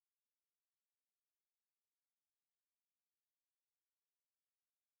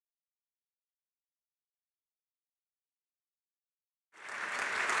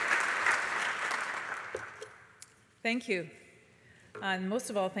Thank you. And most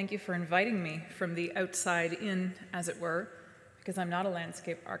of all, thank you for inviting me from the outside in, as it were, because I'm not a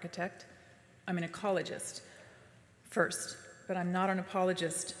landscape architect. I'm an ecologist first, but I'm not an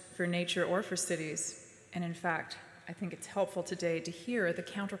apologist for nature or for cities. And in fact, I think it's helpful today to hear the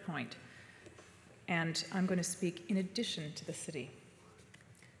counterpoint. And I'm going to speak in addition to the city.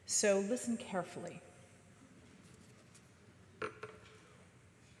 So listen carefully.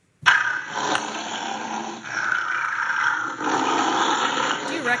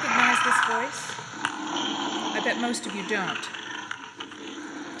 Do you recognize this voice? I bet most of you don't.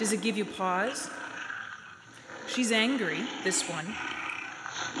 Does it give you pause? She's angry, this one.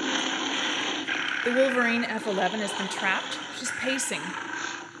 The Wolverine F-11 has been trapped. She's pacing,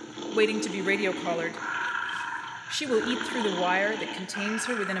 waiting to be radio collared. She will eat through the wire that contains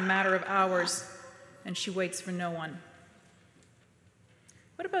her within a matter of hours, and she waits for no one.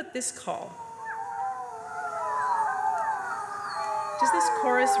 What about this call? Does this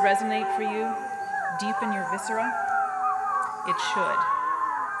chorus resonate for you, deep in your viscera? It should.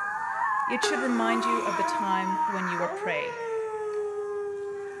 It should remind you of the time when you are prey.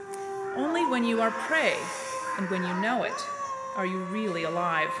 Only when you are prey, and when you know it, are you really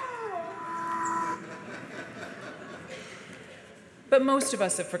alive. But most of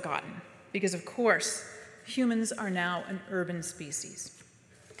us have forgotten, because of course, humans are now an urban species.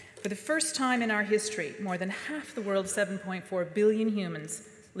 For the first time in our history, more than half the world's 7.4 billion humans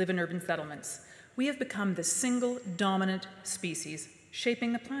live in urban settlements. We have become the single dominant species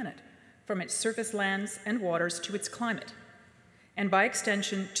shaping the planet, from its surface lands and waters to its climate, and by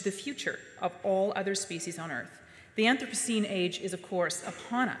extension to the future of all other species on Earth. The Anthropocene age is, of course,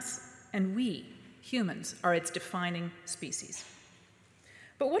 upon us, and we, humans, are its defining species.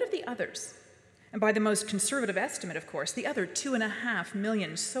 But what of the others? And by the most conservative estimate, of course, the other 2.5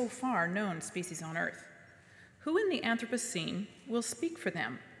 million so far known species on Earth. Who in the Anthropocene will speak for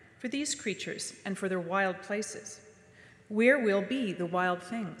them, for these creatures, and for their wild places? Where will be the wild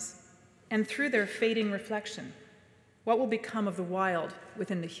things? And through their fading reflection, what will become of the wild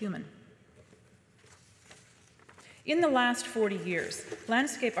within the human? In the last 40 years,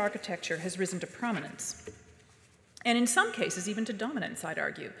 landscape architecture has risen to prominence, and in some cases even to dominance, I'd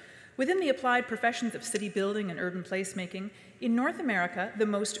argue. Within the applied professions of city building and urban placemaking, in North America, the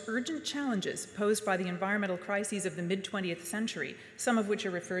most urgent challenges posed by the environmental crises of the mid-20th century, some of which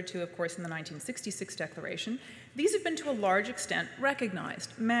are referred to, of course, in the 1966 Declaration, these have been to a large extent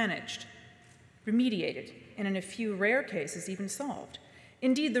recognized, managed, remediated, and in a few rare cases even solved.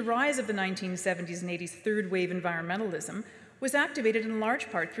 Indeed, the rise of the 1970s and 80s third wave environmentalism was activated in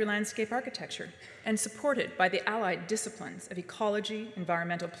large part through landscape architecture and supported by the allied disciplines of ecology,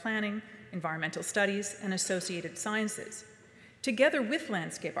 environmental planning, environmental studies, and associated sciences. Together with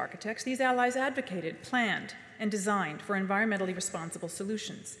landscape architects, these allies advocated, planned, and designed for environmentally responsible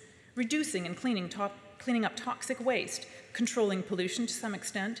solutions, reducing and cleaning up toxic waste, controlling pollution to some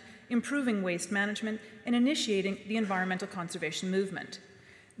extent, improving waste management, and initiating the environmental conservation movement.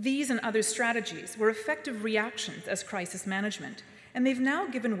 These and other strategies were effective reactions as crisis management, and they've now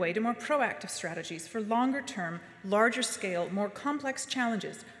given way to more proactive strategies for longer-term, larger-scale, more complex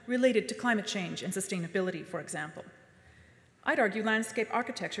challenges related to climate change and sustainability, for example. I'd argue landscape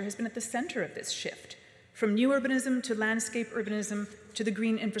architecture has been at the center of this shift, from new urbanism to landscape urbanism to the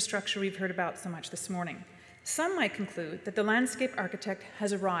green infrastructure we've heard about so much this morning. Some might conclude that the landscape architect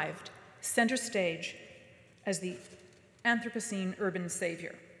has arrived, center stage, as the Anthropocene urban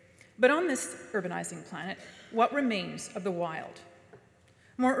savior. But on this urbanizing planet, what remains of the wild?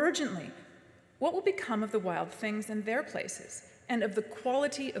 More urgently, what will become of the wild things and their places, and of the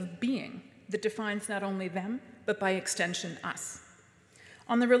quality of being that defines not only them, but by extension us?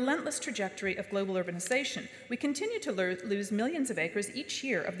 On the relentless trajectory of global urbanization, we continue to lose millions of acres each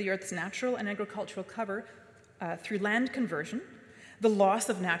year of the Earth's natural and agricultural cover through land conversion, the loss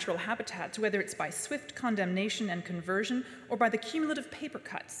of natural habitats, whether it's by swift condemnation and conversion or by the cumulative paper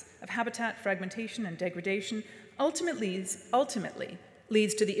cuts of habitat fragmentation and degradation, ultimately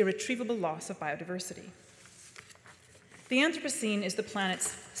leads to the irretrievable loss of biodiversity. The Anthropocene is the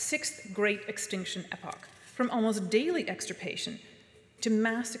planet's sixth great extinction epoch. From almost daily extirpation to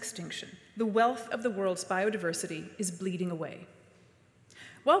mass extinction, the wealth of the world's biodiversity is bleeding away.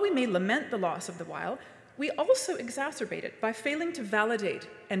 While we may lament the loss of the wild, we also exacerbate it by failing to validate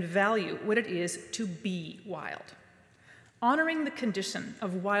and value what it is to be wild. Honoring the condition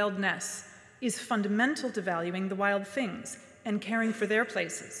of wildness is fundamental to valuing the wild things and caring for their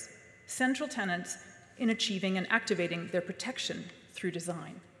places, central tenets in achieving and activating their protection through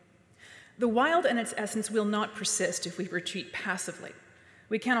design. The wild and its essence will not persist if we retreat passively.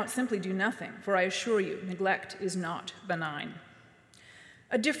 We cannot simply do nothing, for I assure you, neglect is not benign.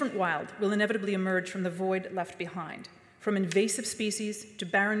 A different wild will inevitably emerge from the void left behind, from invasive species to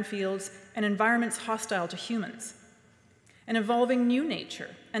barren fields and environments hostile to humans. An evolving new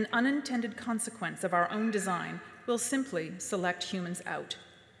nature, an unintended consequence of our own design, will simply select humans out,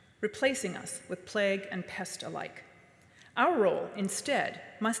 replacing us with plague and pest alike. Our role, instead,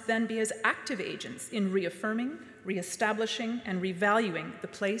 must then be as active agents in reaffirming, reestablishing, and revaluing the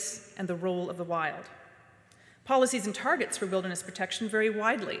place and the role of the wild. Policies and targets for wilderness protection vary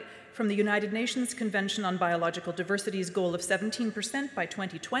widely, from the United Nations Convention on Biological Diversity's goal of 17% by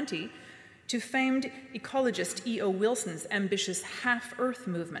 2020 to famed ecologist E.O. Wilson's ambitious half-Earth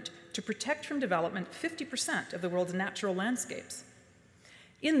movement to protect from development 50% of the world's natural landscapes.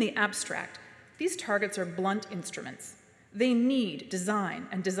 In the abstract, these targets are blunt instruments. They need design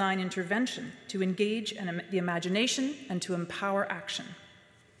and design intervention to engage the imagination and to empower action.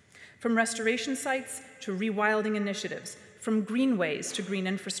 From restoration sites to rewilding initiatives, from greenways to green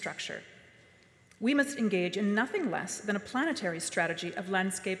infrastructure, we must engage in nothing less than a planetary strategy of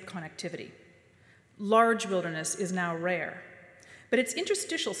landscape connectivity. Large wilderness is now rare, but its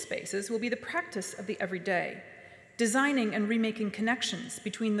interstitial spaces will be the practice of the everyday. Designing and remaking connections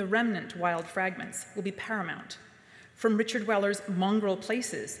between the remnant wild fragments will be paramount. From Richard Weller's mongrel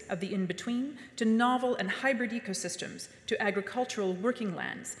places of the in-between to novel and hybrid ecosystems, to agricultural working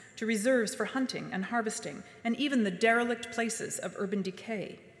lands, to reserves for hunting and harvesting, and even the derelict places of urban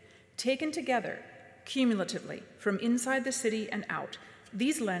decay. Taken together, cumulatively, from inside the city and out,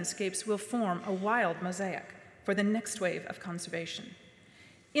 these landscapes will form a wild mosaic for the next wave of conservation.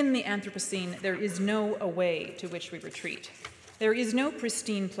 In the Anthropocene, there is no away to which we retreat. There is no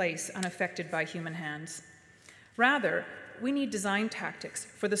pristine place unaffected by human hands. Rather, we need design tactics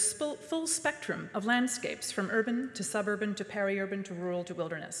for the full spectrum of landscapes, from urban to suburban to peri-urban to rural to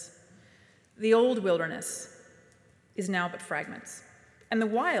wilderness. The old wilderness is now but fragments, and the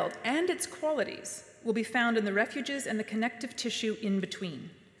wild and its qualities will be found in the refuges and the connective tissue in between.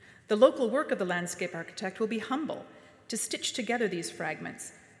 The local work of the landscape architect will be humble to stitch together these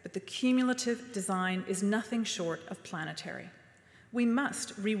fragments, but the cumulative design is nothing short of planetary. We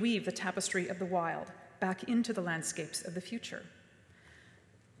must reweave the tapestry of the wild back into the landscapes of the future.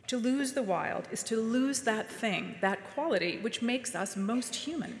 To lose the wild is to lose that thing, that quality, which makes us most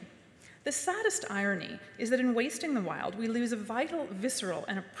human. The saddest irony is that in wasting the wild, we lose a vital, visceral,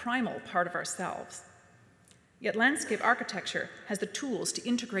 and a primal part of ourselves. Yet landscape architecture has the tools to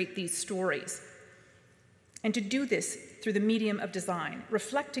integrate these stories, and to do this through the medium of design,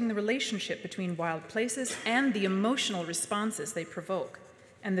 reflecting the relationship between wild places and the emotional responses they provoke,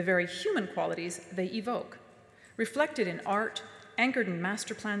 and the very human qualities they evoke. Reflected in art, anchored in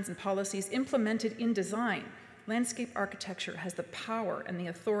master plans and policies, implemented in design, landscape architecture has the power and the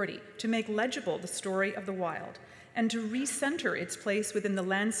authority to make legible the story of the wild and to recenter its place within the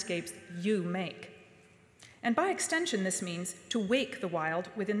landscapes you make. And by extension, this means to wake the wild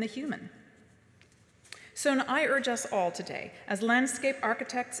within the human. So I urge us all today, as landscape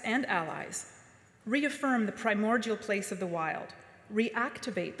architects and allies, reaffirm the primordial place of the wild,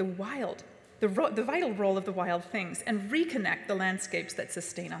 reactivate the vital role of the wild things, and reconnect the landscapes that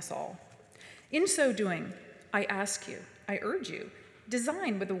sustain us all. In so doing, I ask you, I urge you,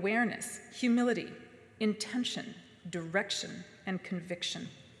 design with awareness, humility, intention, direction, and conviction.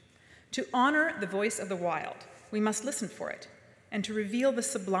 To honor the voice of the wild, we must listen for it, and to reveal the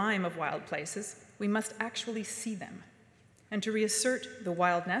sublime of wild places, we must actually see them. And to reassert the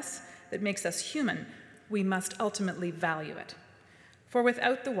wildness that makes us human, we must ultimately value it. For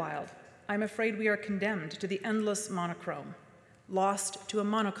without the wild, I'm afraid we are condemned to the endless monochrome, lost to a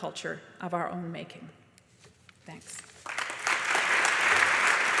monoculture of our own making. Thanks.